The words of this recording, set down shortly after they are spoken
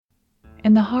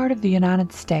In the heart of the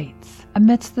United States,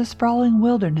 amidst the sprawling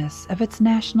wilderness of its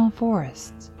national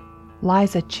forests,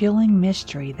 lies a chilling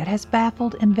mystery that has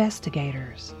baffled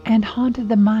investigators and haunted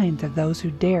the minds of those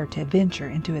who dare to venture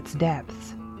into its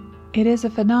depths. It is a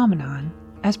phenomenon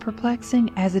as perplexing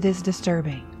as it is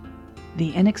disturbing: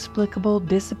 the inexplicable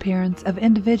disappearance of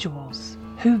individuals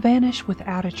who vanish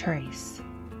without a trace,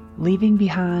 leaving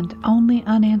behind only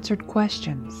unanswered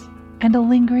questions and a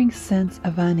lingering sense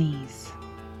of unease.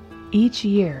 Each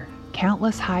year,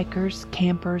 countless hikers,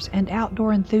 campers, and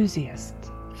outdoor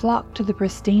enthusiasts flock to the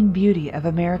pristine beauty of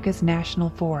America's national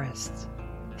forests,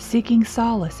 seeking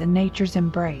solace in nature's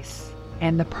embrace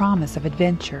and the promise of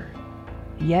adventure.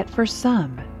 Yet for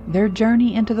some, their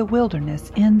journey into the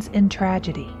wilderness ends in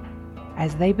tragedy,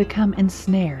 as they become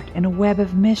ensnared in a web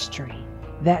of mystery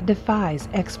that defies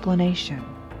explanation.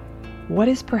 What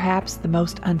is perhaps the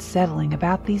most unsettling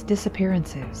about these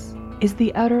disappearances is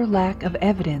the utter lack of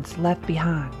evidence left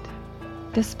behind.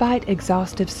 Despite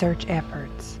exhaustive search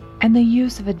efforts and the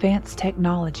use of advanced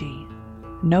technology,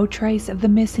 no trace of the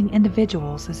missing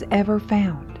individuals is ever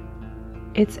found.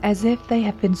 It's as if they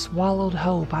have been swallowed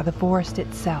whole by the forest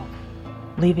itself,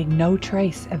 leaving no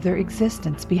trace of their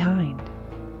existence behind.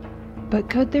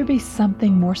 But could there be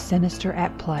something more sinister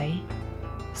at play?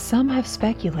 Some have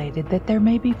speculated that there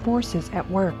may be forces at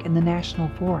work in the national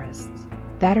forests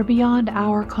that are beyond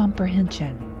our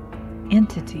comprehension,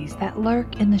 entities that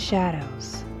lurk in the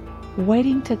shadows,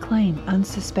 waiting to claim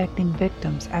unsuspecting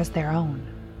victims as their own.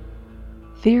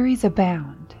 Theories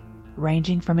abound,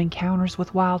 ranging from encounters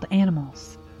with wild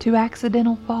animals to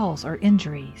accidental falls or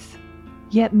injuries.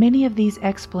 Yet many of these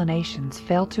explanations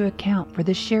fail to account for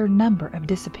the sheer number of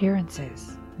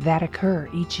disappearances that occur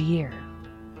each year,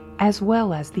 as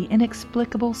well as the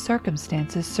inexplicable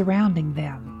circumstances surrounding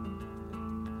them.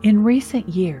 In recent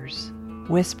years,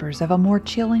 whispers of a more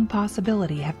chilling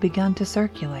possibility have begun to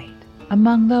circulate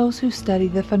among those who study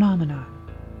the phenomenon.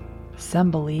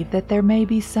 Some believe that there may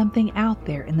be something out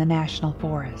there in the national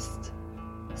forests,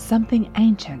 something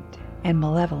ancient and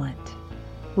malevolent,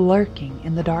 lurking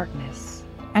in the darkness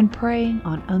and preying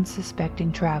on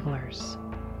unsuspecting travelers.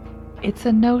 It's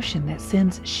a notion that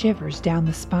sends shivers down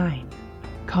the spine,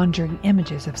 conjuring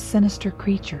images of sinister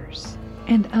creatures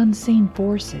and unseen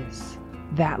forces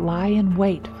that lie in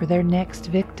wait for their next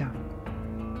victim.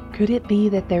 Could it be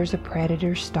that there's a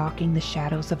predator stalking the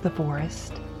shadows of the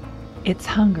forest? Its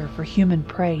hunger for human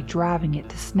prey driving it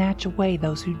to snatch away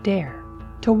those who dare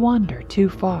to wander too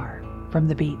far from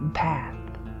the beaten path.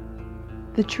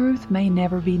 The truth may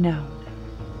never be known,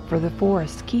 for the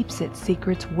forest keeps its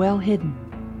secrets well hidden,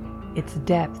 its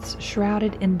depths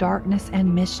shrouded in darkness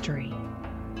and mystery.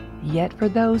 Yet for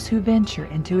those who venture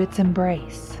into its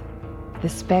embrace, the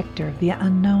specter of the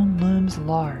unknown looms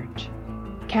large,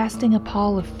 casting a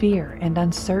pall of fear and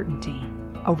uncertainty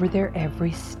over their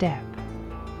every step.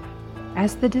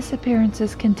 As the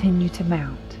disappearances continue to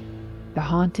mount, the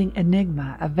haunting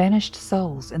enigma of vanished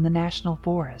souls in the national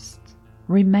forests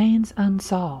remains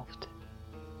unsolved,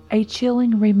 a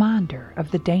chilling reminder of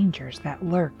the dangers that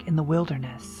lurk in the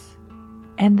wilderness,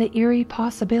 and the eerie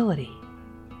possibility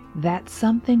that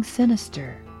something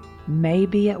sinister may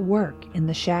be at work in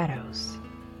the shadows.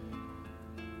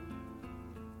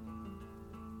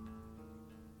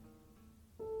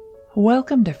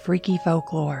 Welcome to Freaky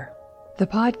Folklore, the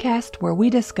podcast where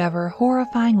we discover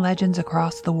horrifying legends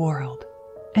across the world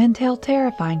and tell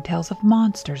terrifying tales of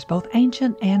monsters both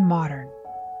ancient and modern.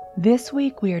 This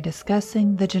week we are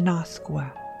discussing the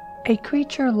GENOSKWA, a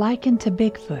creature likened to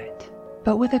Bigfoot,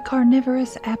 but with a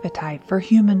carnivorous appetite for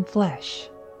human flesh.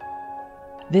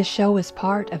 This show is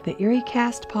part of the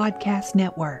EerieCast podcast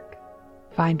network.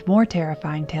 Find more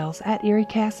terrifying tales at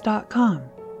EerieCast.com,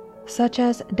 such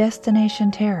as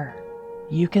Destination Terror.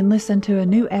 You can listen to a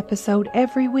new episode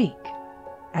every week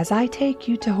as I take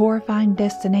you to horrifying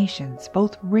destinations,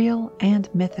 both real and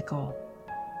mythical.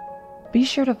 Be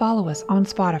sure to follow us on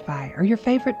Spotify or your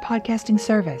favorite podcasting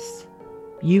service.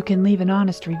 You can leave an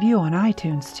honest review on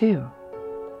iTunes too.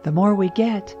 The more we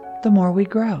get, the more we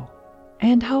grow,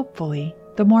 and hopefully,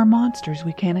 the more monsters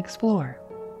we can explore.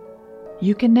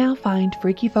 You can now find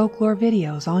Freaky Folklore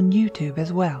videos on YouTube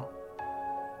as well.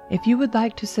 If you would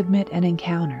like to submit an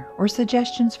encounter or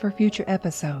suggestions for future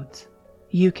episodes,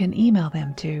 you can email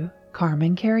them to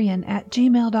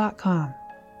carmancarrion@gmail.com.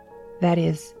 That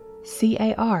is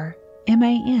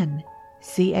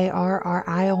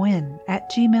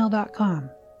carmancarrion@gmail.com.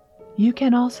 You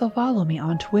can also follow me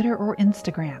on Twitter or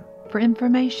Instagram for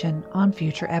information on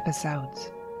future episodes.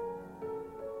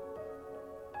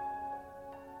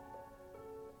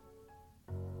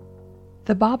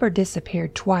 The bobber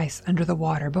disappeared twice under the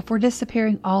water before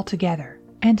disappearing altogether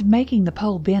and making the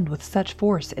pole bend with such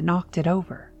force it knocked it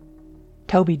over.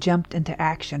 Toby jumped into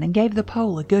action and gave the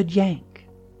pole a good yank.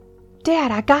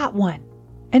 "Dad, I got one,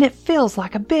 and it feels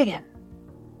like a big one!"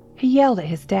 He yelled at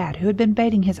his dad, who had been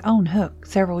baiting his own hook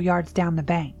several yards down the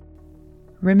bank.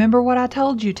 "Remember what I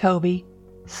told you, Toby.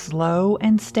 Slow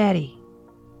and steady."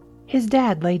 His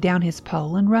dad laid down his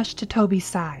pole and rushed to Toby's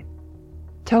side.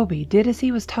 Toby did as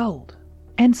he was told,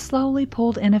 and slowly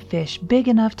pulled in a fish big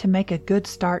enough to make a good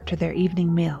start to their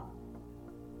evening meal.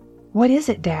 "What is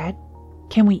it, Dad?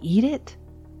 Can we eat it?"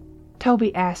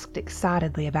 Toby asked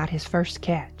excitedly about his first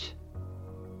catch.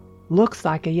 "Looks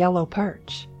like a yellow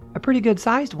perch. A pretty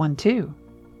good-sized one, too.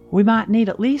 We might need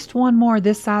at least one more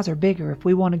this size or bigger if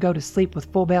we want to go to sleep with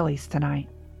full bellies tonight."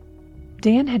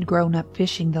 Dan had grown up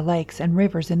fishing the lakes and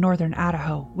rivers in northern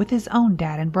Idaho with his own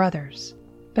dad and brothers,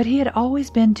 but he had always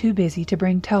been too busy to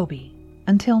bring Toby,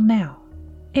 until now.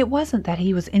 It wasn't that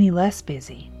he was any less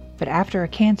busy, but after a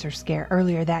cancer scare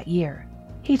earlier that year,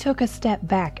 he took a step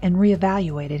back and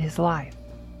reevaluated his life.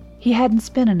 He hadn't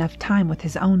spent enough time with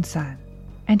his own son,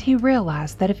 and he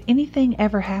realized that if anything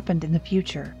ever happened in the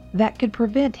future that could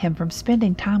prevent him from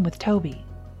spending time with Toby,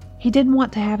 he didn't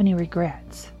want to have any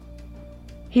regrets.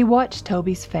 He watched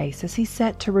Toby's face as he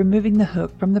set to removing the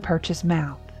hook from the perch's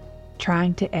mouth,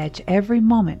 trying to etch every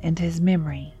moment into his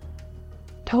memory.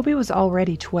 Toby was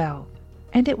already 12,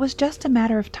 and it was just a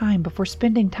matter of time before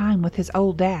spending time with his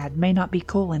old dad may not be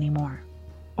cool anymore.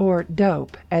 Or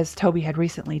dope, as Toby had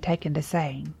recently taken to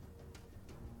saying.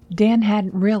 Dan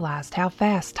hadn't realized how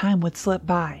fast time would slip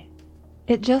by.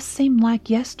 It just seemed like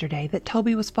yesterday that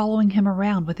Toby was following him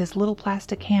around with his little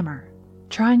plastic hammer,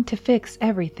 trying to fix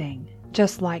everything,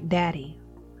 just like Daddy.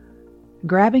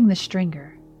 Grabbing the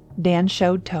stringer, Dan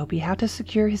showed Toby how to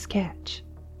secure his catch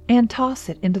and toss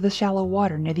it into the shallow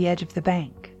water near the edge of the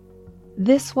bank.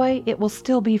 "This way it will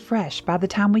still be fresh by the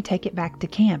time we take it back to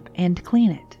camp and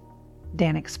clean it,"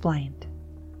 Dan explained.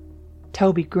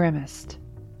 Toby grimaced,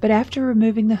 but after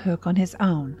removing the hook on his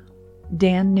own,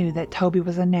 Dan knew that Toby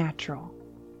was a natural.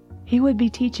 He would be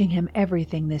teaching him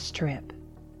everything this trip,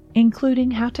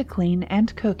 including how to clean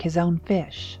and cook his own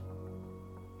fish.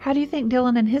 "How do you think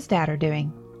Dylan and his dad are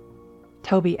doing?"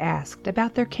 Toby asked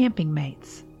about their camping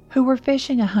mates, who were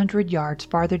fishing 100 yards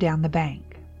farther down the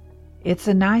bank. "It's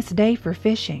a nice day for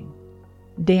fishing,"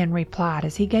 Dan replied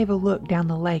as he gave a look down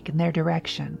the lake in their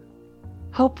direction.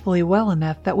 "Hopefully well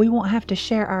enough that we won't have to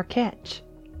share our catch,"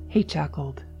 he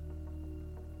chuckled.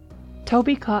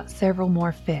 Toby caught several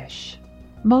more fish,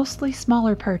 mostly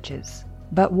smaller perches,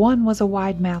 but one was a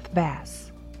wide-mouthed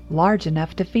bass, large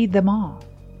enough to feed them all.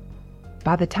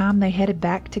 By the time they headed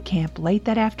back to camp late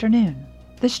that afternoon,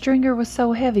 the stringer was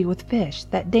so heavy with fish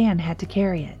that Dan had to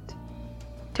carry it.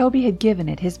 Toby had given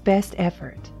it his best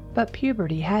effort, but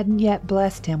puberty hadn't yet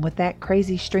blessed him with that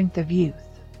crazy strength of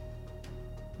youth.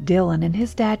 Dylan and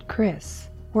his dad, Chris,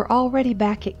 were already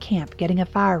back at camp getting a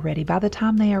fire ready by the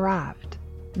time they arrived.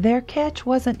 Their catch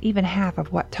wasn't even half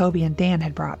of what Toby and Dan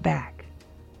had brought back.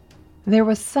 "There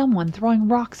was someone throwing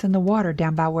rocks in the water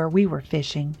down by where we were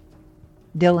fishing,"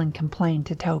 Dylan complained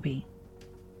to Toby.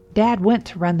 "Dad went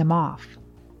to run them off,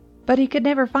 but he could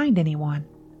never find anyone.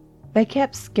 They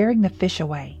kept scaring the fish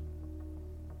away."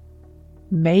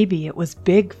 "Maybe it was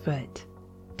Bigfoot,"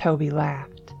 Toby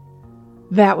laughed.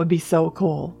 "That would be so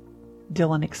cool,"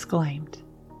 Dylan exclaimed.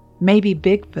 "Maybe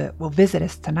Bigfoot will visit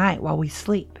us tonight while we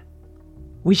sleep.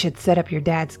 We should set up your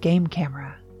dad's game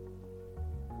camera."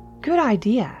 "Good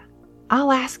idea.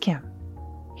 I'll ask him.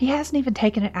 He hasn't even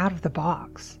taken it out of the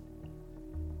box."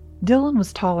 Dylan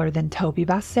was taller than Toby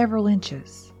by several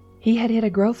inches. He had hit a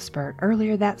growth spurt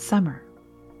earlier that summer.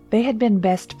 They had been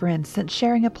best friends since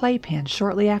sharing a playpen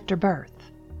shortly after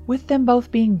birth, with them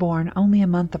both being born only a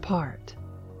month apart.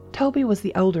 Toby was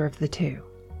the older of the two.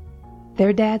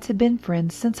 Their dads had been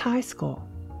friends since high school.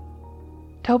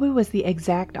 Toby was the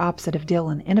exact opposite of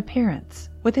Dylan in appearance,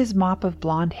 with his mop of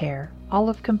blonde hair,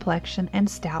 olive complexion, and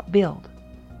stout build,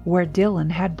 where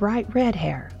Dylan had bright red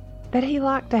hair that he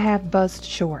liked to have buzzed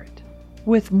short,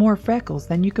 with more freckles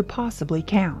than you could possibly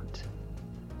count.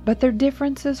 But their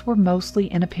differences were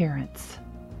mostly in appearance.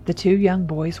 The two young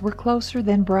boys were closer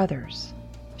than brothers,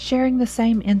 sharing the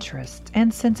same interests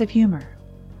and sense of humor.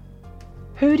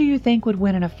 "Who do you think would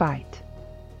win in a fight?"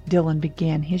 Dylan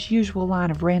began his usual line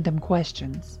of random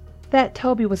questions that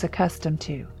Toby was accustomed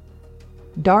to.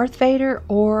 "Darth Vader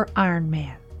or Iron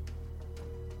Man?"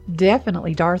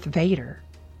 "Definitely Darth Vader,"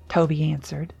 Toby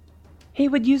answered. "He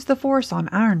would use the Force on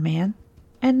Iron Man,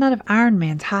 and none of Iron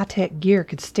Man's high-tech gear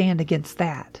could stand against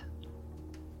that."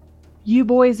 "You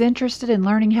boys interested in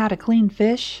learning how to clean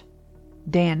fish?"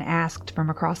 Dan asked from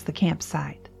across the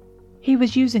campsite. He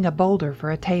was using a boulder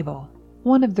for a table,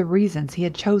 one of the reasons he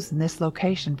had chosen this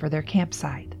location for their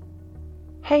campsite.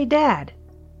 "Hey, Dad,"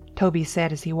 Toby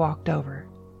said as he walked over.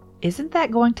 "Isn't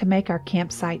that going to make our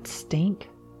campsite stink?"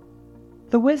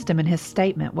 The wisdom in his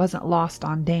statement wasn't lost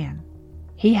on Dan.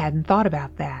 He hadn't thought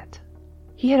about that.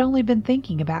 He had only been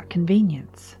thinking about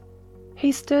convenience.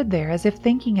 He stood there as if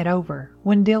thinking it over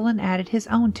when Dylan added his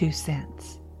own 2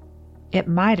 cents. "It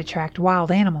might attract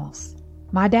wild animals.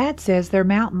 My dad says there are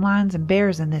mountain lions and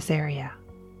bears in this area."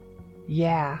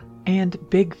 "Yeah, and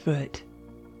Bigfoot,"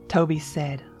 Toby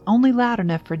said, only loud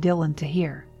enough for Dylan to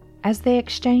hear, as they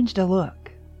exchanged a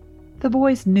look. The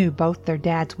boys knew both their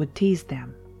dads would tease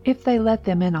them if they let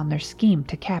them in on their scheme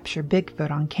to capture Bigfoot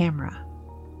on camera.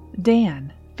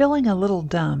 Dan, feeling a little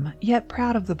dumb yet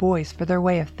proud of the boys for their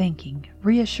way of thinking,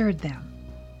 reassured them.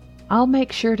 "I'll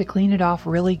make sure to clean it off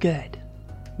really good.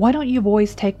 Why don't you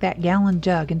boys take that gallon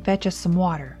jug and fetch us some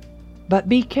water? But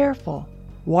be careful.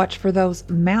 Watch for those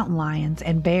mountain lions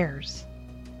and bears."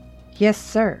 "Yes,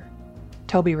 sir,"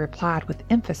 Toby replied with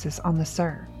emphasis on the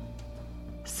sir.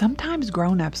 "Sometimes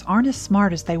grown-ups aren't as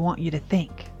smart as they want you to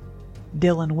think,"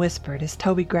 Dylan whispered as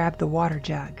Toby grabbed the water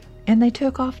jug, and they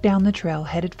took off down the trail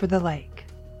headed for the lake.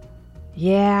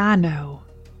 "Yeah, I know,"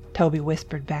 Toby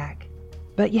whispered back,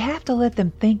 "but you have to let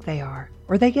them think they are,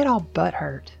 or they get all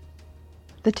butthurt."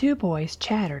 The 2 boys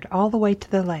chattered all the way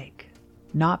to the lake,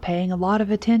 not paying a lot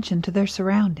of attention to their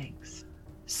surroundings.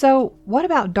 "So, what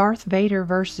about Darth Vader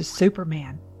versus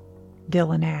Superman?"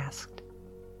 Dylan asked.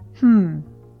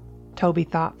 Toby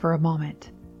thought for a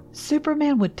moment.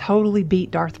 "Superman would totally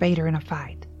beat Darth Vader in a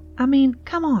fight. I mean,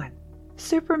 come on.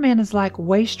 Superman is like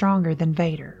way stronger than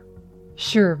Vader.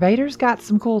 Sure, Vader's got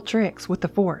some cool tricks with the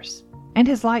Force and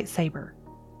his lightsaber,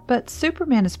 but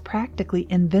Superman is practically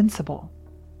invincible.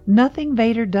 Nothing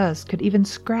Vader does could even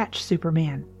scratch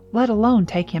Superman, let alone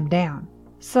take him down.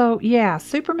 So yeah,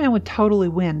 Superman would totally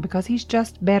win because he's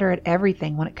just better at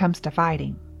everything when it comes to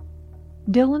fighting."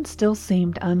 Dylan still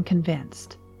seemed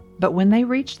unconvinced, but when they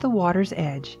reached the water's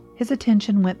edge, his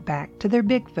attention went back to their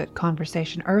Bigfoot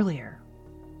conversation earlier.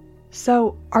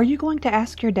 "So, are you going to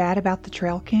ask your dad about the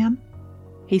trail cam?"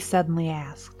 he suddenly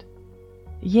asked.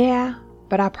 "Yeah,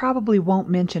 but I probably won't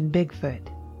mention Bigfoot,"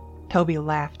 Toby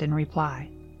laughed in reply.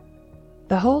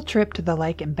 The whole trip to the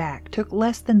lake and back took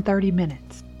less than 30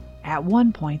 minutes. At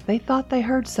one point, they thought they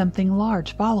heard something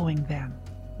large following them,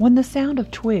 when the sound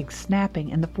of twigs snapping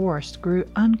in the forest grew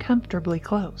uncomfortably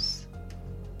close.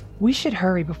 "We should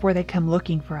hurry before they come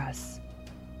looking for us,"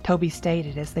 Toby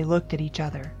stated as they looked at each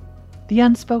other. The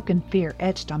unspoken fear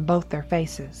etched on both their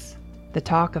faces. The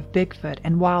talk of Bigfoot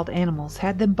and wild animals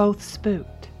had them both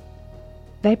spooked.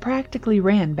 They practically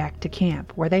ran back to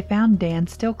camp, where they found Dan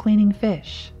still cleaning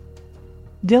fish.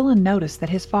 Dylan noticed that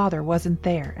his father wasn't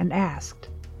there and asked,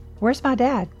 "Where's my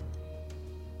dad?"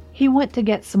 "He went to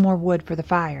get some more wood for the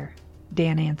fire,"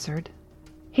 Dan answered.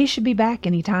 "He should be back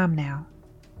any time now."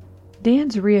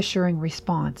 Dan's reassuring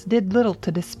response did little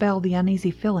to dispel the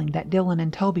uneasy feeling that Dylan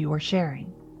and Toby were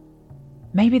sharing.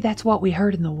 "Maybe that's what we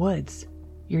heard in the woods,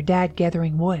 your dad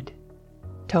gathering wood,"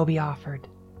 Toby offered,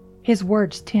 his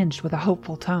words tinged with a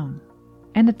hopeful tone,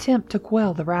 an attempt to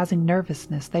quell the rising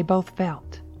nervousness they both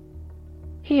felt.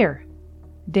 "Here,"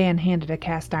 Dan handed a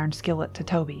cast-iron skillet to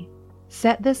Toby.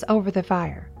 "Set this over the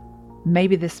fire.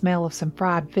 Maybe the smell of some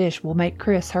fried fish will make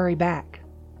Chris hurry back.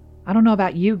 I don't know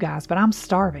about you guys, but I'm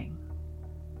starving."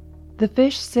 The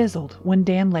fish sizzled when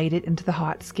Dan laid it into the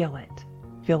hot skillet,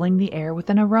 filling the air with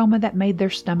an aroma that made their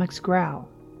stomachs growl.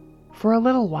 For a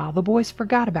little while, the boys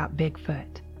forgot about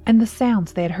Bigfoot and the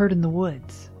sounds they had heard in the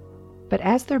woods. But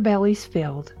as their bellies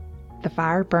filled, the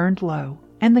fire burned low,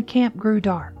 and the camp grew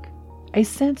dark. A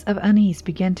sense of unease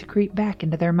began to creep back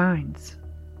into their minds.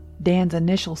 Dan's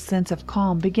initial sense of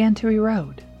calm began to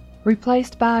erode,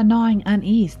 replaced by a gnawing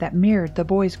unease that mirrored the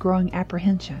boys' growing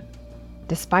apprehension.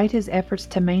 Despite his efforts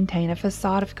to maintain a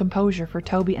facade of composure for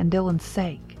Toby and Dylan's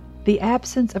sake, the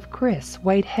absence of Chris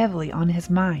weighed heavily on his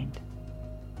mind.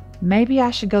 "Maybe I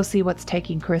should go see what's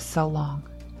taking Chris so long."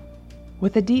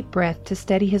 With a deep breath to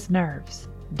steady his nerves,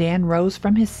 Dan rose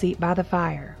from his seat by the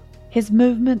fire, his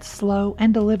movements slow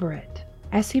and deliberate,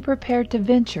 as he prepared to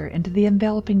venture into the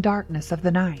enveloping darkness of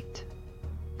the night.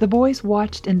 The boys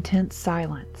watched in tense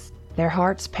silence, their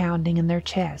hearts pounding in their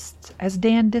chests as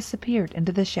Dan disappeared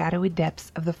into the shadowy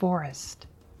depths of the forest,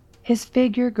 his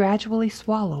figure gradually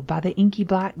swallowed by the inky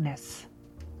blackness.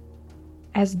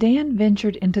 As Dan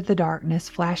ventured into the darkness,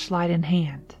 flashlight in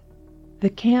hand, the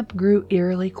camp grew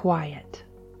eerily quiet,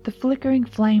 the flickering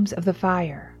flames of the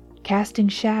fire casting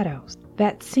shadows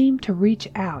that seemed to reach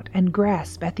out and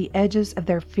grasp at the edges of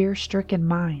their fear-stricken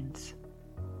minds.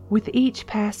 With each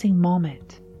passing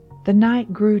moment, the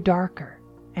night grew darker,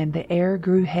 and the air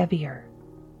grew heavier,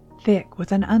 thick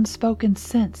with an unspoken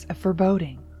sense of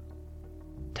foreboding.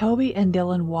 Toby and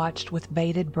Dylan watched with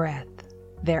bated breath,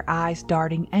 their eyes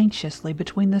darting anxiously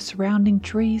between the surrounding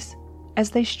trees as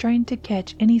they strained to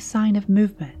catch any sign of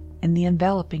movement in the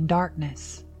enveloping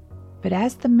darkness. But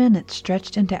as the minutes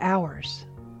stretched into hours,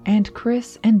 and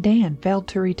Chris and Dan failed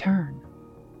to return,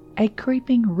 a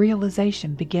creeping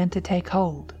realization began to take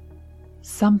hold.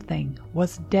 Something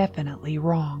was definitely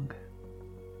wrong.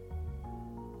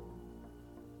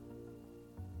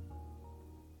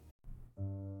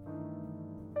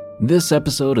 This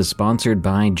episode is sponsored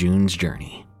by June's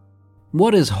Journey.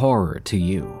 What is horror to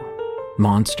you?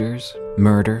 Monsters?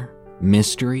 Murder?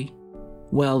 Mystery?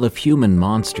 Well, if human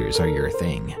monsters are your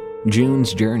thing,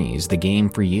 June's Journey is the game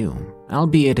for you,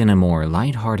 albeit in a more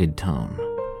lighthearted tone.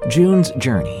 June's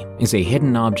Journey is a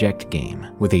hidden object game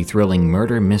with a thrilling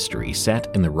murder mystery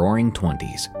set in the roaring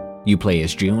 20s. You play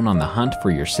as June on the hunt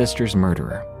for your sister's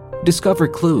murderer. Discover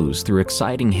clues through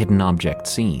exciting hidden object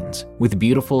scenes with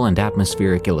beautiful and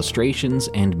atmospheric illustrations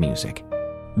and music.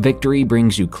 Victory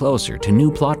brings you closer to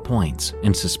new plot points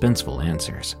and suspenseful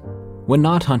answers. When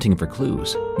not hunting for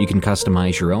clues, you can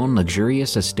customize your own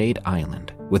luxurious estate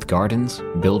island with gardens,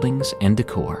 buildings, and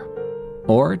decor.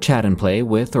 Or chat and play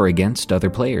with or against other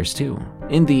players too,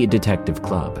 in the Detective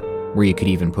Club, where you could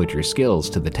even put your skills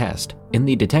to the test in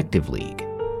the Detective League.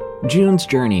 June's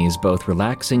Journey is both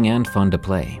relaxing and fun to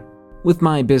play. With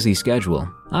my busy schedule,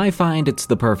 I find it's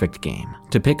the perfect game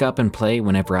to pick up and play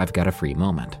whenever I've got a free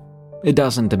moment. It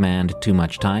doesn't demand too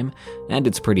much time, and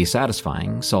it's pretty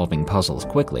satisfying solving puzzles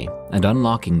quickly and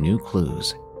unlocking new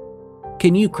clues.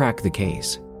 Can you crack the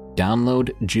case? Download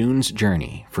June's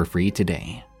Journey for free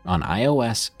today on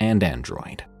iOS and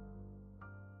Android.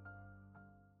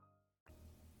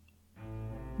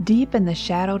 Deep in the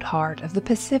shadowed heart of the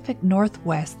Pacific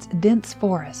Northwest's dense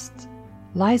forests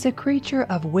lies a creature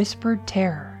of whispered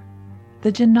terror,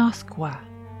 the GENOSKWA.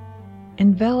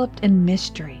 Enveloped in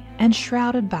mystery and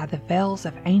shrouded by the veils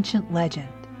of ancient legend,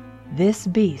 this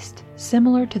beast,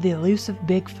 similar to the elusive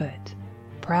Bigfoot,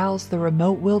 prowls the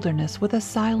remote wilderness with a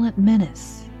silent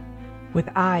menace. With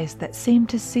eyes that seem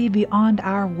to see beyond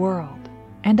our world,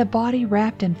 and a body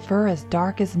wrapped in fur as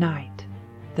dark as night,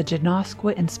 the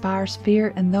GENOSKWA inspires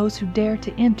fear in those who dare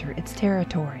to enter its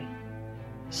territory.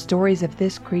 Stories of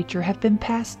this creature have been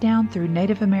passed down through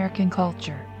Native American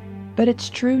culture, but its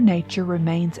true nature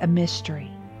remains a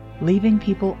mystery, leaving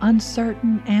people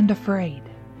uncertain and afraid.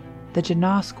 The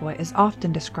GENOSKWA is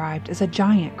often described as a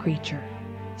giant creature,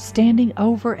 standing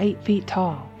over 8 feet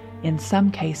tall, in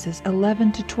some cases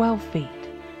 11 to 12 feet,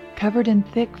 covered in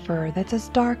thick fur that's as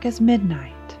dark as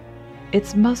midnight.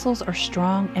 Its muscles are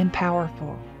strong and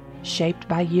powerful, shaped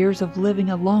by years of living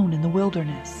alone in the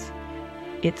wilderness.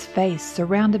 Its face,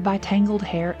 surrounded by tangled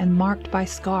hair and marked by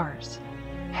scars,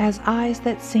 has eyes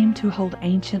that seem to hold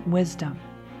ancient wisdom,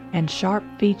 and sharp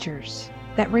features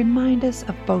that remind us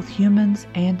of both humans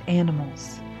and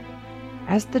animals.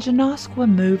 As the GENOSKWA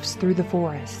moves through the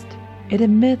forest, it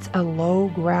emits a low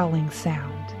growling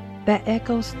sound that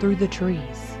echoes through the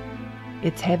trees.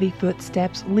 Its heavy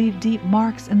footsteps leave deep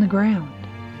marks in the ground,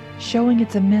 showing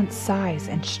its immense size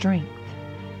and strength.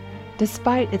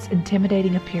 Despite its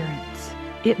intimidating appearance,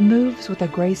 it moves with a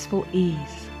graceful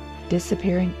ease,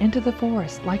 disappearing into the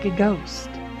forest like a ghost.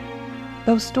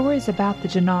 Though stories about the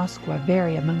GENOSKWA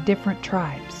vary among different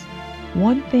tribes,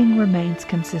 one thing remains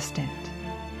consistent.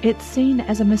 It's seen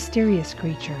as a mysterious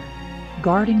creature,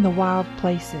 guarding the wild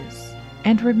places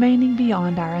and remaining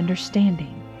beyond our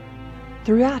understanding.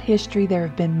 Throughout history, there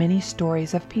have been many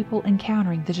stories of people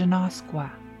encountering the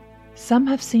GENOSKWA. Some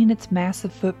have seen its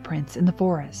massive footprints in the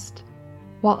forest,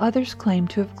 while others claim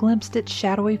to have glimpsed its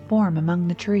shadowy form among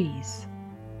the trees.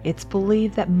 It's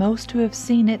believed that most who have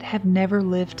seen it have never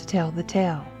lived to tell the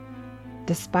tale.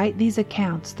 Despite these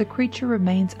accounts, the creature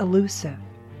remains elusive,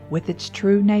 with its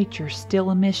true nature still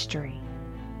a mystery.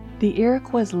 The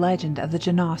Iroquois legend of the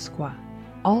GENOSKWA,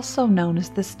 also known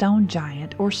as the Stone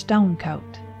Giant or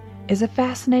Stonecoat, is a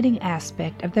fascinating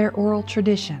aspect of their oral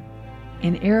tradition.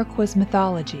 In Iroquois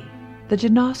mythology, the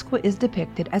GENOSKWA is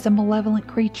depicted as a malevolent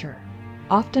creature,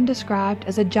 often described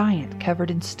as a giant covered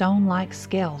in stone-like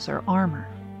scales or armor.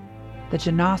 The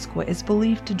GENOSKWA is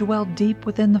believed to dwell deep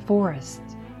within the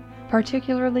forests,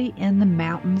 particularly in the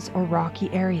mountains or rocky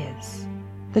areas.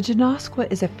 The GENOSKWA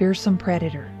is a fearsome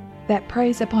predator that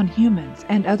preys upon humans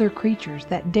and other creatures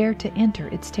that dare to enter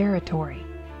its territory.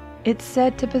 It's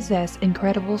said to possess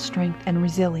incredible strength and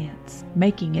resilience,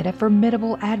 making it a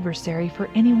formidable adversary for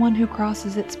anyone who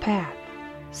crosses its path.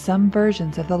 Some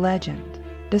versions of the legend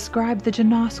describe the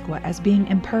GENOSKWA as being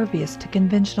impervious to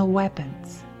conventional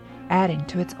weapons, adding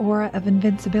to its aura of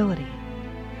invincibility.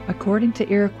 According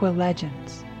to Iroquois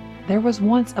legends, there was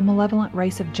once a malevolent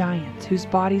race of giants whose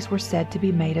bodies were said to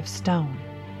be made of stone.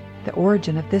 The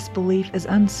origin of this belief is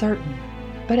uncertain,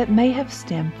 but it may have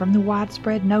stemmed from the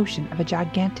widespread notion of a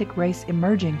gigantic race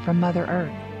emerging from Mother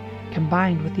Earth,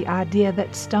 combined with the idea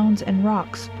that stones and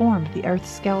rocks formed the Earth's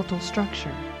skeletal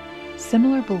structure.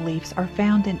 Similar beliefs are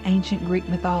found in ancient Greek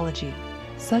mythology,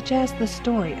 such as the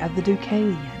story of the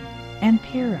Deucalion and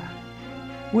Pyrrha,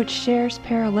 which shares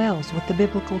parallels with the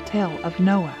biblical tale of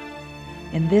Noah.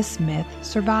 In this myth,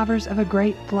 survivors of a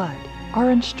great flood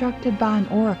are instructed by an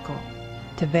oracle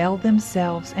to veil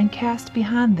themselves and cast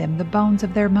behind them the bones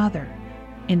of their mother,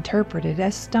 interpreted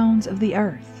as stones of the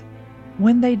earth.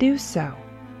 When they do so,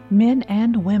 men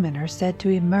and women are said to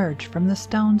emerge from the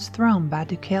stones thrown by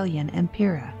Deucalion and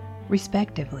Pyrrha,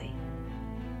 respectively.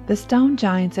 The stone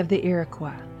giants of the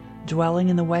Iroquois, dwelling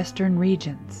in the western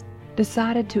regions,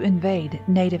 decided to invade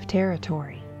native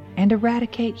territory and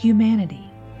eradicate humanity.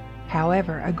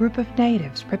 However, a group of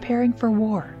natives preparing for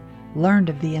war learned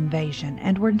of the invasion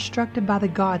and were instructed by the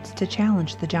gods to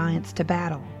challenge the giants to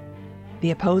battle.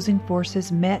 The opposing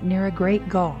forces met near a great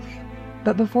gulf,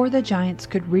 but before the giants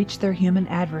could reach their human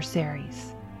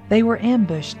adversaries, they were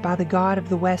ambushed by the god of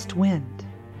the west wind.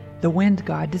 The wind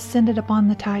god descended upon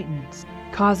the Titans,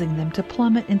 causing them to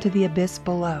plummet into the abyss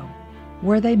below,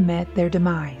 where they met their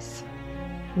demise.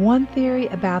 One theory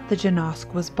about the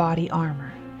GENOSKWA's body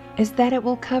armor is that it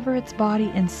will cover its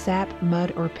body in sap,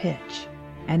 mud, or pitch,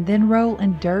 and then roll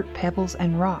in dirt, pebbles,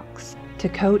 and rocks to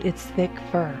coat its thick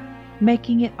fur,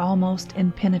 making it almost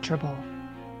impenetrable.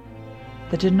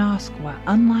 The GENOSKWA,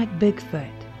 unlike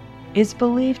Bigfoot, is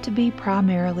believed to be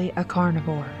primarily a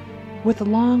carnivore, with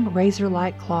long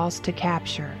razor-like claws to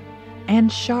capture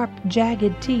and sharp,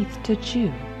 jagged teeth to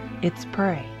chew its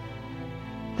prey.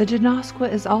 The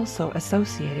GENOSKWA is also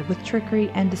associated with trickery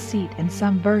and deceit in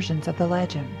some versions of the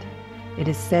legend. It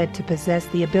is said to possess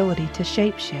the ability to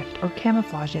shapeshift or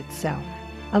camouflage itself,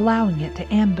 allowing it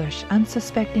to ambush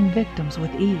unsuspecting victims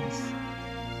with ease.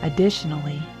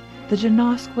 Additionally, the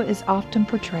GENOSKWA is often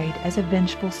portrayed as a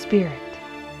vengeful spirit,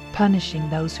 punishing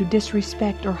those who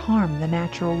disrespect or harm the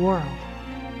natural world.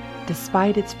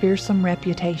 Despite its fearsome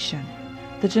reputation,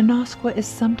 the GENOSKWA is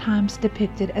sometimes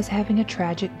depicted as having a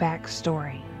tragic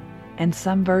backstory. In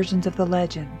some versions of the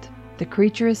legend, the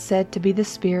creature is said to be the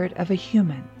spirit of a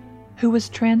human who was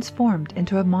transformed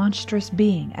into a monstrous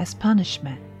being as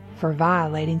punishment for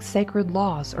violating sacred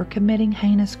laws or committing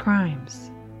heinous crimes.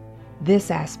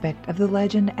 This aspect of the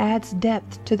legend adds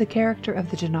depth to the character of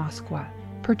the GENOSKWA,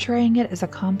 portraying it as a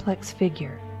complex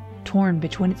figure, torn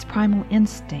between its primal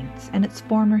instincts and its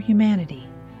former humanity.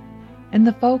 In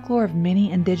the folklore of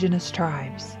many indigenous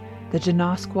tribes, the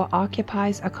GENOSKWA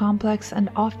occupies a complex and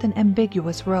often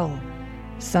ambiguous role.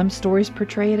 Some stories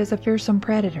portray it as a fearsome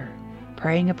predator,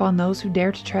 preying upon those who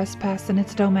dare to trespass in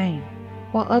its domain,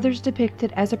 while others depict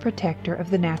it as a protector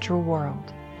of the natural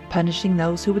world, punishing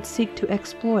those who would seek to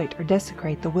exploit or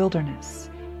desecrate the wilderness.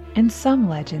 In some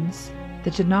legends, the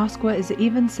GENOSKWA is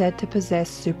even said to possess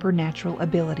supernatural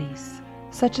abilities,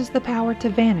 such as the power to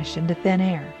vanish into thin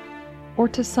air, or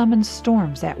to summon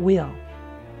storms at will.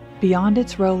 Beyond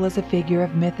its role as a figure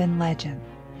of myth and legend,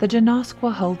 the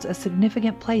GENOSKWA holds a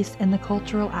significant place in the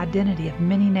cultural identity of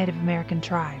many Native American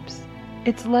tribes.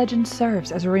 Its legend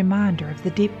serves as a reminder of the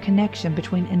deep connection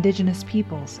between indigenous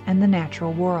peoples and the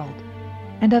natural world,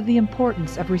 and of the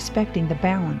importance of respecting the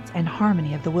balance and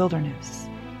harmony of the wilderness.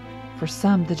 For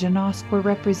some, the GENOSKWA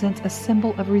represents a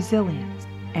symbol of resilience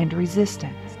and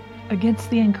resistance against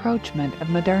the encroachment of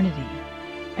modernity,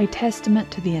 a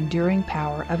testament to the enduring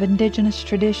power of indigenous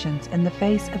traditions in the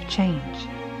face of change.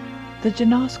 The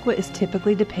GENOSKWA is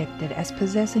typically depicted as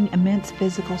possessing immense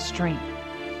physical strength,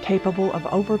 capable of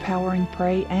overpowering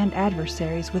prey and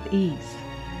adversaries with ease.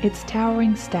 Its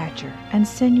towering stature and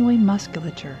sinewy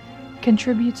musculature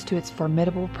contributes to its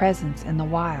formidable presence in the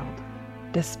wild.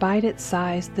 Despite its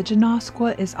size, the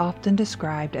GENOSKWA is often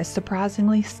described as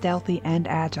surprisingly stealthy and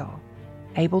agile,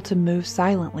 able to move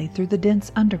silently through the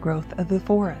dense undergrowth of the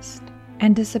forest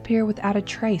and disappear without a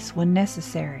trace when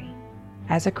necessary.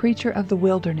 As a creature of the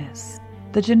wilderness,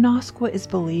 the GENOSKWA is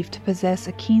believed to possess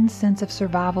a keen sense of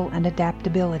survival and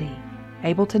adaptability,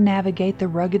 able to navigate the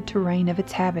rugged terrain of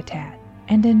its habitat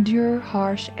and endure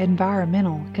harsh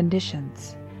environmental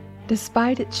conditions.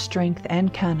 Despite its strength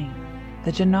and cunning,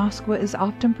 the GENOSKWA is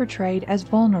often portrayed as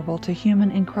vulnerable to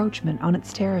human encroachment on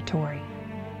its territory,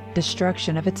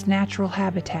 destruction of its natural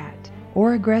habitat,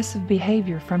 or aggressive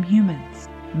behavior from humans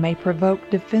may provoke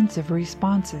defensive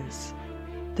responses.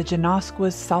 The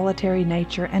GENOSKWA's solitary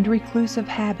nature and reclusive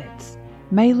habits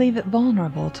may leave it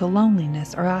vulnerable to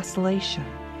loneliness or isolation,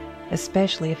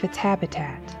 especially if its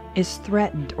habitat is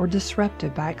threatened or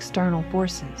disrupted by external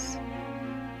forces.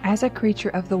 As a creature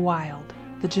of the wild,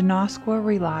 the GENOSKWA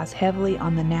relies heavily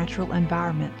on the natural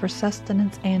environment for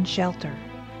sustenance and shelter.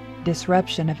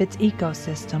 Disruption of its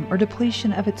ecosystem or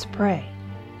depletion of its prey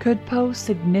could pose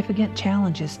significant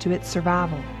challenges to its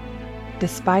survival.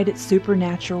 Despite its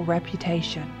supernatural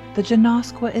reputation, the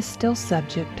GENOSKWA is still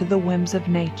subject to the whims of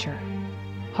nature.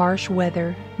 Harsh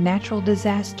weather, natural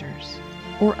disasters,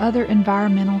 or other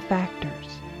environmental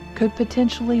factors could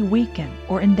potentially weaken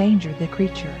or endanger the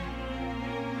creature.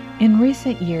 In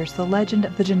recent years, the legend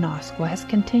of the GENOSKWA has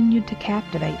continued to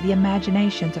captivate the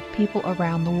imaginations of people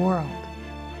around the world.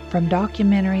 From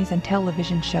documentaries and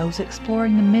television shows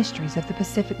exploring the mysteries of the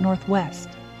Pacific Northwest,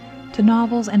 to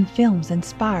novels and films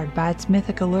inspired by its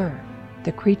mythic allure,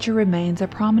 the creature remains a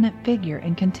prominent figure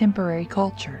in contemporary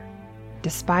culture.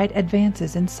 Despite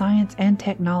advances in science and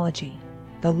technology,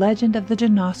 the legend of the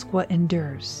GENOSKWA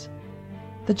endures.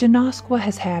 The GENOSKWA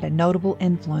has had a notable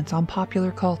influence on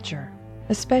popular culture,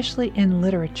 especially in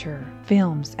literature,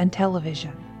 films, and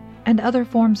television, and other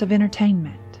forms of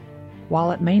entertainment.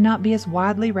 While it may not be as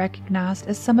widely recognized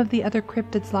as some of the other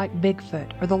cryptids like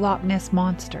Bigfoot or the Loch Ness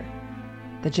Monster,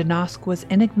 the GENOSKWA's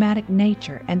enigmatic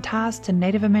nature and ties to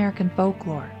Native American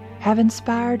folklore have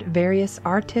inspired various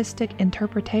artistic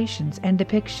interpretations and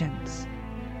depictions.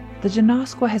 The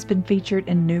GENOSKWA has been featured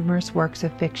in numerous works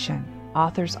of fiction.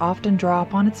 Authors often draw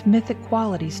upon its mythic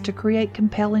qualities to create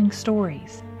compelling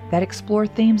stories that explore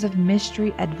themes of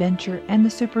mystery, adventure, and the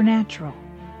supernatural.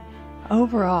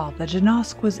 Overall, the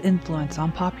GENOSKWA's influence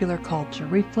on popular culture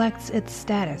reflects its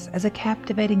status as a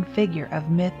captivating figure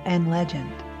of myth and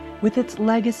legend, with its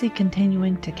legacy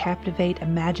continuing to captivate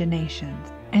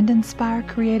imaginations and inspire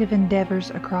creative endeavors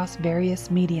across various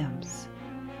mediums.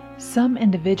 Some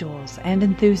individuals and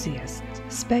enthusiasts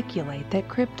speculate that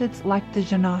cryptids like the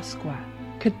GENOSKWA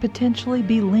could potentially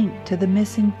be linked to the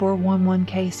missing 411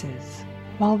 cases.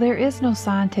 While there is no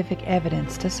scientific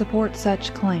evidence to support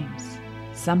such claims,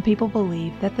 some people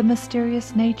believe that the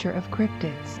mysterious nature of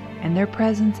cryptids and their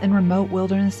presence in remote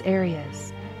wilderness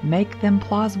areas make them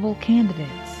plausible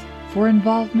candidates for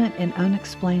involvement in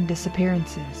unexplained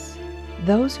disappearances.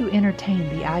 Those who entertain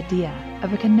the idea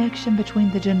of a connection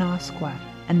between the GENOSKWA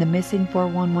and the missing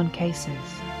 411 cases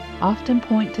often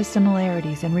point to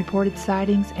similarities in reported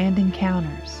sightings and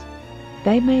encounters.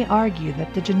 They may argue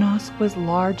that the GENOSKWA's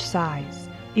large size,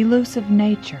 elusive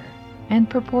nature, and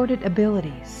purported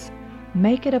abilities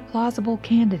make it a plausible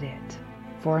candidate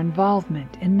for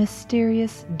involvement in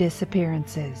mysterious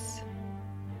disappearances.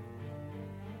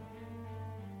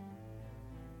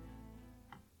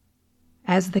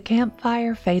 As the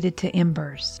campfire faded to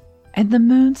embers and the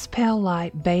moon's pale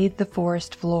light bathed the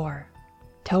forest floor,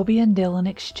 Toby and Dylan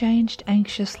exchanged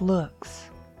anxious looks.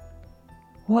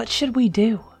 "What should we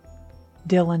do?"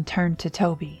 Dylan turned to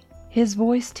Toby, his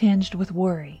voice tinged with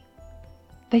worry.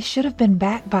 "They should have been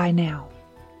back by now.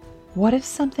 What if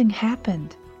something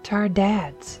happened to our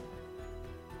dads?"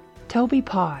 Toby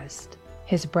paused,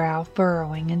 his brow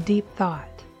furrowing in deep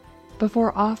thought,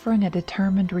 before offering a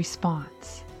determined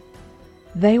response.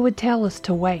 "They would tell us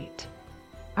to wait.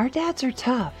 Our dads are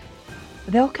tough.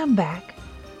 They'll come back."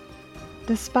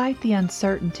 Despite the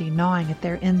uncertainty gnawing at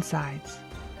their insides,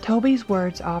 Toby's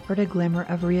words offered a glimmer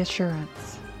of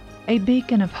reassurance, a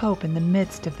beacon of hope in the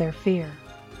midst of their fear.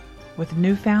 With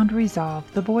newfound resolve,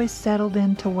 the boys settled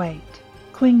in to wait,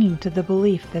 clinging to the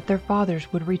belief that their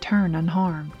fathers would return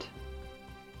unharmed.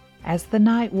 As the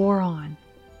night wore on,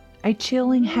 a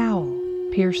chilling howl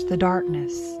pierced the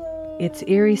darkness, its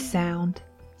eerie sound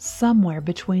somewhere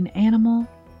between animal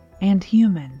and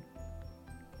human.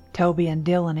 Toby and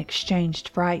Dylan exchanged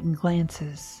frightened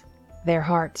glances, their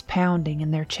hearts pounding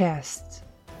in their chests.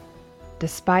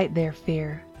 Despite their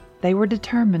fear, they were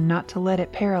determined not to let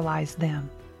it paralyze them.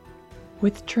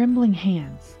 With trembling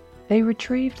hands, they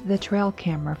retrieved the trail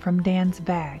camera from Dan's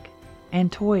bag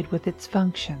and toyed with its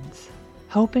functions,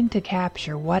 hoping to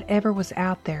capture whatever was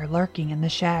out there lurking in the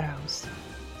shadows.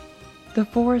 The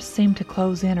forest seemed to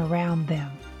close in around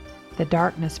them, the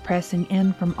darkness pressing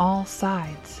in from all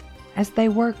sides as they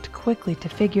worked quickly to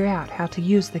figure out how to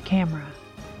use the camera.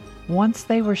 Once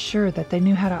they were sure that they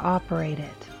knew how to operate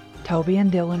it, Toby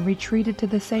and Dylan retreated to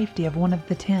the safety of one of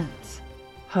the tents,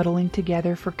 huddling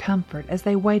together for comfort as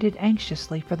they waited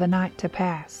anxiously for the night to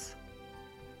pass.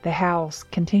 The howls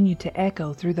continued to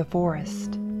echo through the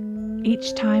forest,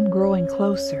 each time growing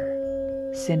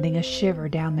closer, sending a shiver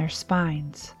down their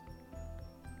spines.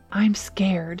 "I'm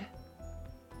scared,"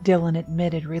 Dylan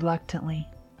admitted reluctantly.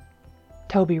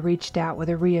 Toby reached out with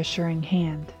a reassuring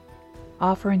hand.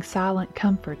 offering silent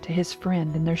comfort to his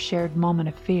friend in their shared moment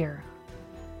of fear.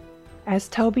 As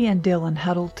Toby and Dylan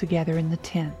huddled together in the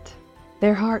tent,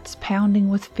 their hearts pounding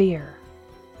with fear,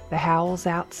 the howls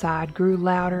outside grew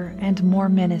louder and more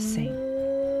menacing.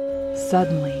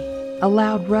 Suddenly, a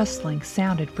loud rustling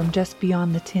sounded from just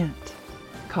beyond the tent,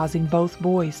 causing both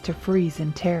boys to freeze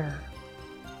in terror.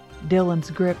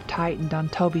 Dylan's grip tightened on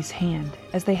Toby's hand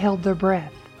as they held their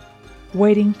breath,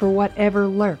 waiting for whatever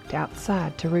lurked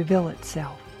outside to reveal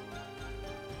itself.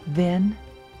 Then,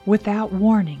 without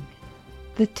warning,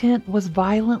 the tent was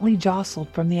violently jostled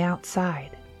from the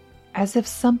outside, as if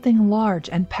something large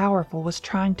and powerful was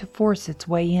trying to force its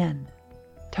way in.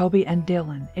 Toby and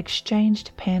Dylan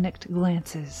exchanged panicked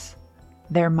glances,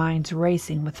 their minds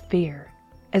racing with fear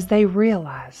as they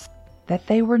realized that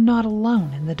they were not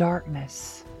alone in the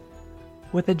darkness.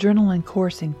 With adrenaline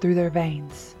coursing through their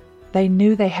veins, they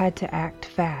knew they had to act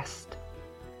fast.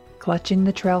 Clutching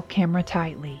the trail camera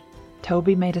tightly,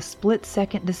 Toby made a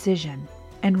split-second decision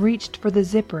and reached for the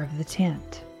zipper of the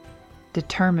tent,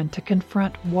 determined to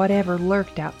confront whatever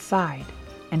lurked outside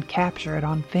and capture it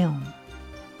on film.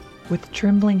 With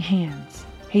trembling hands,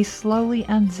 he slowly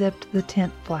unzipped the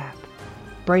tent flap,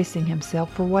 bracing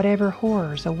himself for whatever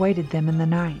horrors awaited them in the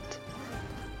night.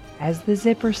 As the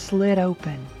zipper slid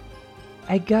open,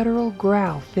 a guttural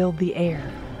growl filled the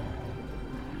air.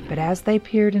 But as they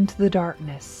peered into the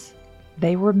darkness,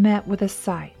 they were met with a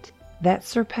sight that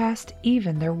surpassed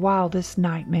even their wildest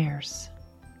nightmares.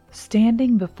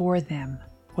 Standing before them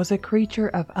was a creature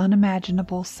of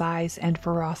unimaginable size and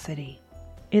ferocity,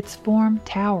 its form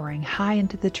towering high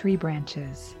into the tree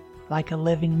branches like a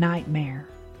living nightmare.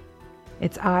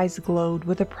 Its eyes glowed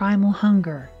with a primal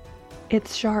hunger,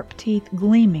 its sharp teeth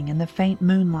gleaming in the faint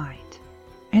moonlight,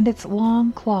 and its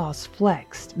long claws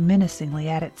flexed menacingly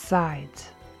at its sides.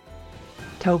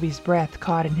 Toby's breath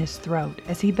caught in his throat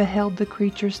as he beheld the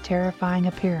creature's terrifying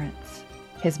appearance,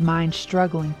 his mind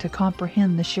struggling to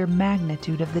comprehend the sheer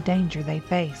magnitude of the danger they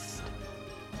faced.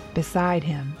 Beside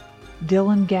him,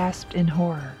 Dylan gasped in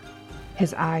horror,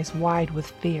 his eyes wide with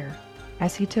fear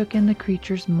as he took in the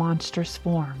creature's monstrous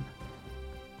form.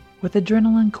 With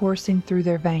adrenaline coursing through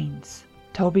their veins,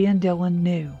 Toby and Dylan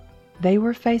knew they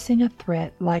were facing a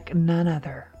threat like none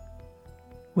other.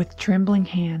 With trembling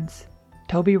hands,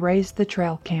 Toby raised the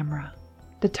trail camera,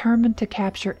 determined to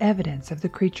capture evidence of the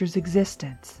creature's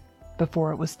existence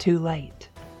before it was too late.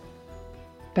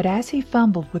 But as he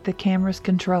fumbled with the camera's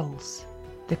controls,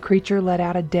 the creature let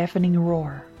out a deafening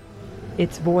roar,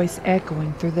 its voice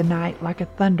echoing through the night like a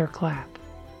thunderclap.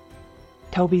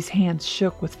 Toby's hands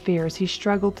shook with fear as he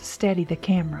struggled to steady the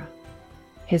camera,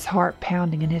 his heart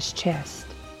pounding in his chest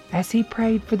as he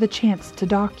prayed for the chance to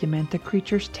document the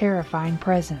creature's terrifying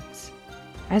presence.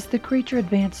 As the creature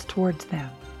advanced towards them,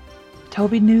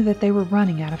 Toby knew that they were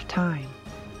running out of time.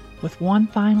 With one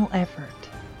final effort,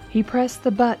 he pressed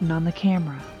the button on the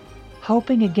camera,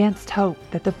 hoping against hope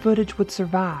that the footage would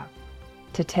survive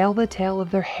to tell the tale of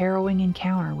their harrowing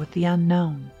encounter with the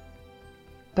unknown.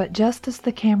 But just as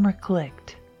the camera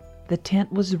clicked, the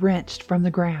tent was wrenched from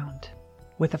the ground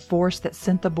with a force that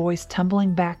sent the boys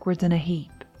tumbling backwards in a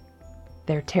heap.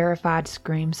 Their terrified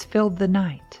screams filled the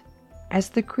night as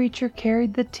the creature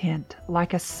carried the tent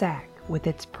like a sack with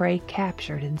its prey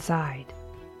captured inside.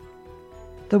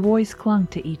 The boys clung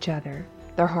to each other,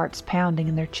 their hearts pounding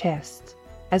in their chests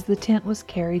as the tent was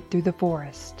carried through the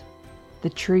forest, the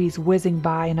trees whizzing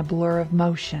by in a blur of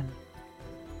motion.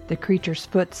 The creature's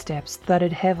footsteps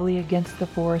thudded heavily against the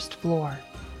forest floor,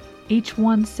 each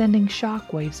one sending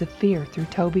shockwaves of fear through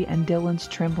Toby and Dylan's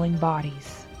trembling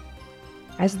bodies.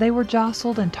 As they were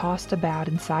jostled and tossed about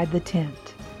inside the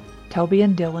tent, Toby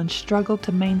and Dylan struggled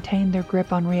to maintain their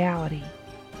grip on reality,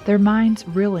 their minds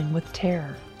reeling with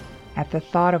terror at the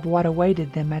thought of what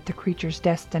awaited them at the creature's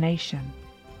destination.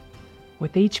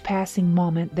 With each passing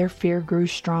moment, their fear grew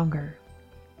stronger,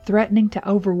 threatening to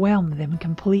overwhelm them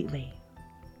completely.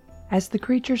 As the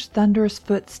creature's thunderous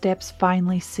footsteps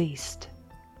finally ceased,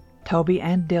 Toby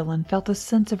and Dylan felt a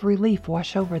sense of relief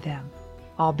wash over them,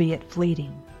 albeit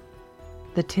fleeting.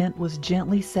 The tent was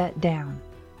gently set down,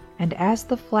 and as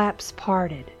the flaps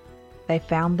parted, they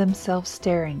found themselves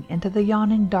staring into the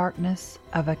yawning darkness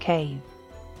of a cave.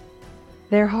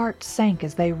 Their hearts sank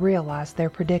as they realized their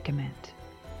predicament.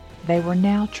 They were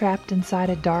now trapped inside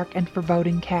a dark and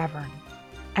foreboding cavern,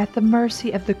 at the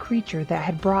mercy of the creature that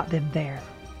had brought them there.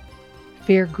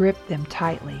 Fear gripped them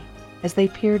tightly as they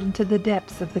peered into the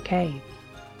depths of the cave,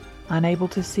 unable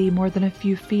to see more than a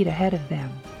few feet ahead of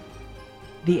them.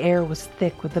 The air was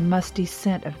thick with the musty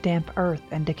scent of damp earth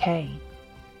and decay,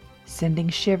 sending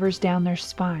shivers down their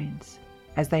spines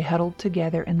as they huddled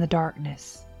together in the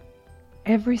darkness.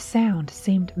 Every sound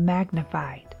seemed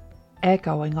magnified,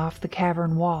 echoing off the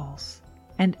cavern walls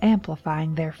and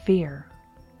amplifying their fear.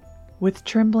 With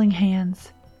trembling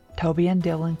hands, Toby and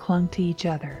Dylan clung to each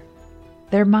other,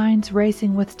 their minds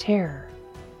racing with terror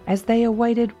as they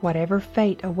awaited whatever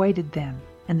fate awaited them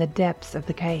in the depths of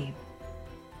the cave.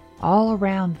 All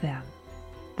around them,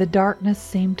 the darkness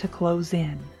seemed to close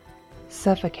in,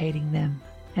 suffocating them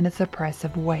in its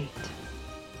oppressive weight.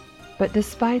 But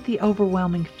despite the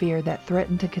overwhelming fear that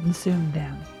threatened to consume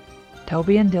them,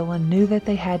 Toby and Dylan knew that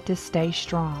they had to stay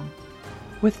strong.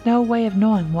 With no way of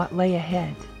knowing what lay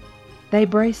ahead, they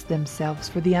braced themselves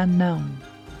for the unknown,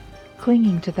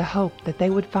 clinging to the hope that they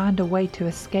would find a way to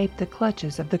escape the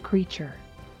clutches of the creature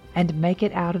and make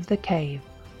it out of the cave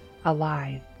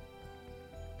alive.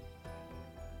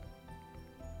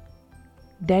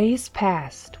 Days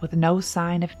passed with no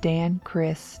sign of Dan,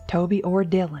 Chris, Toby, or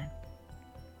Dylan.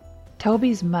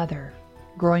 Toby's mother,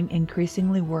 growing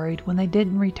increasingly worried when they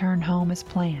didn't return home as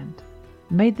planned,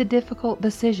 made the difficult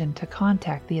decision to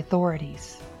contact the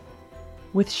authorities.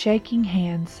 With shaking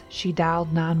hands, she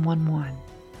dialed 911,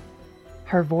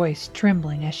 her voice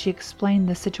trembling as she explained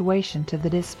the situation to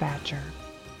the dispatcher.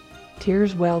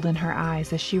 Tears welled in her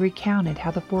eyes as she recounted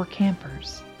how the 4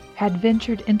 campers had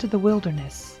ventured into the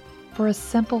wilderness for a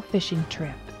simple fishing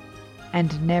trip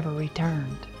and never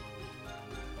returned.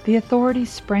 The authorities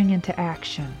sprang into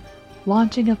action,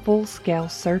 launching a full-scale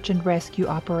search and rescue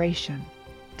operation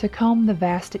to comb the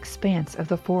vast expanse of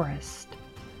the forest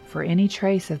for any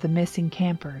trace of the missing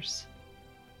campers.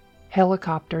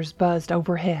 Helicopters buzzed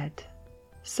overhead,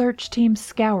 search teams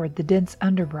scoured the dense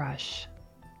underbrush,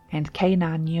 and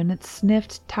canine units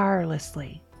sniffed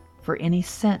tirelessly for any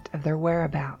scent of their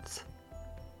whereabouts.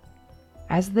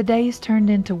 As the days turned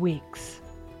into weeks,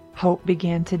 hope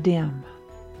began to dim.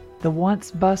 The once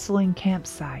bustling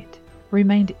campsite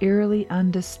remained eerily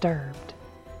undisturbed,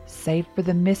 save for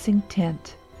the missing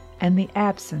tent and the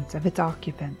absence of its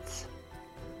occupants.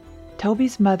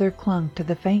 Toby's mother clung to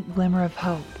the faint glimmer of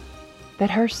hope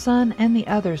that her son and the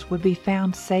others would be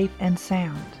found safe and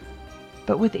sound.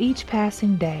 But with each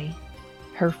passing day,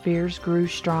 her fears grew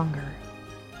stronger.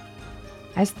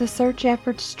 As the search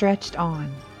efforts stretched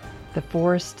on, the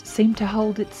forest seemed to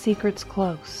hold its secrets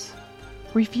close,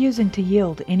 refusing to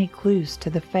yield any clues to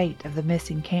the fate of the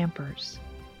missing campers.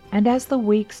 And as the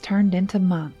weeks turned into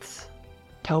months,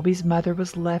 Toby's mother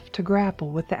was left to grapple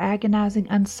with the agonizing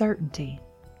uncertainty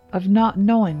of not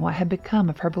knowing what had become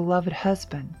of her beloved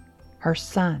husband, her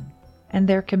son, and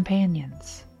their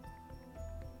companions.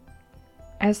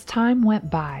 As time went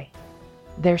by,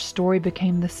 their story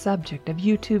became the subject of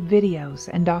YouTube videos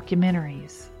and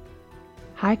documentaries.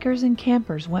 Hikers and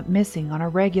campers went missing on a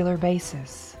regular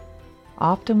basis,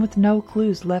 often with no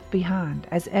clues left behind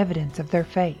as evidence of their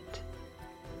fate.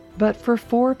 But for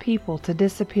 4 people to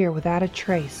disappear without a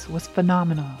trace was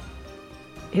phenomenal.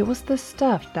 It was the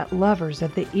stuff that lovers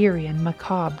of the eerie and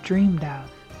macabre dreamed of,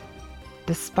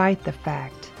 despite the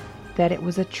fact that it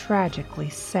was a tragically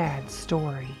sad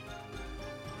story.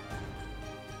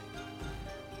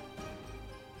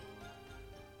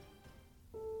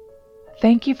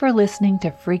 Thank you for listening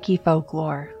to Freaky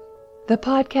Folklore, the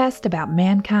podcast about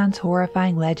mankind's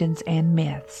horrifying legends and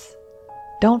myths.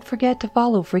 Don't forget to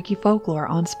follow Freaky Folklore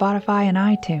on Spotify and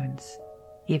iTunes.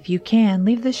 If you can,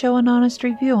 leave the show an honest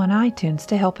review on iTunes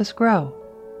to help us grow.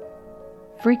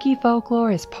 Freaky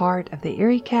Folklore is part of the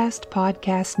EerieCast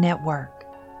Podcast Network,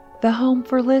 the home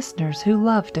for listeners who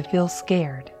love to feel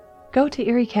scared. Go to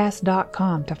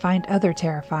EerieCast.com to find other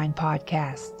terrifying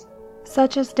podcasts,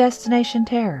 such as Destination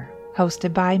Terror,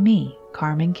 hosted by me,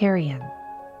 Carmen Carrion.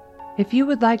 If you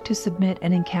would like to submit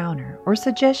an encounter or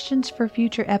suggestions for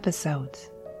future episodes,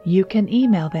 you can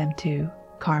email them to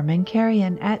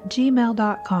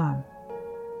carmencarrion@gmail.com.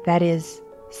 That is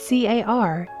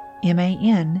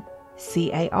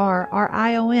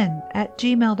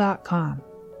carmancarrion@gmail.com.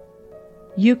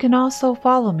 You can also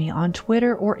follow me on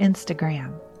Twitter or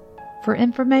Instagram for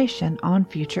information on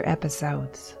future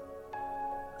episodes.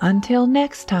 Until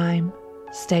next time,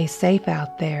 stay safe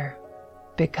out there,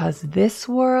 because this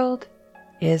world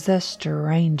is a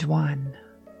strange one.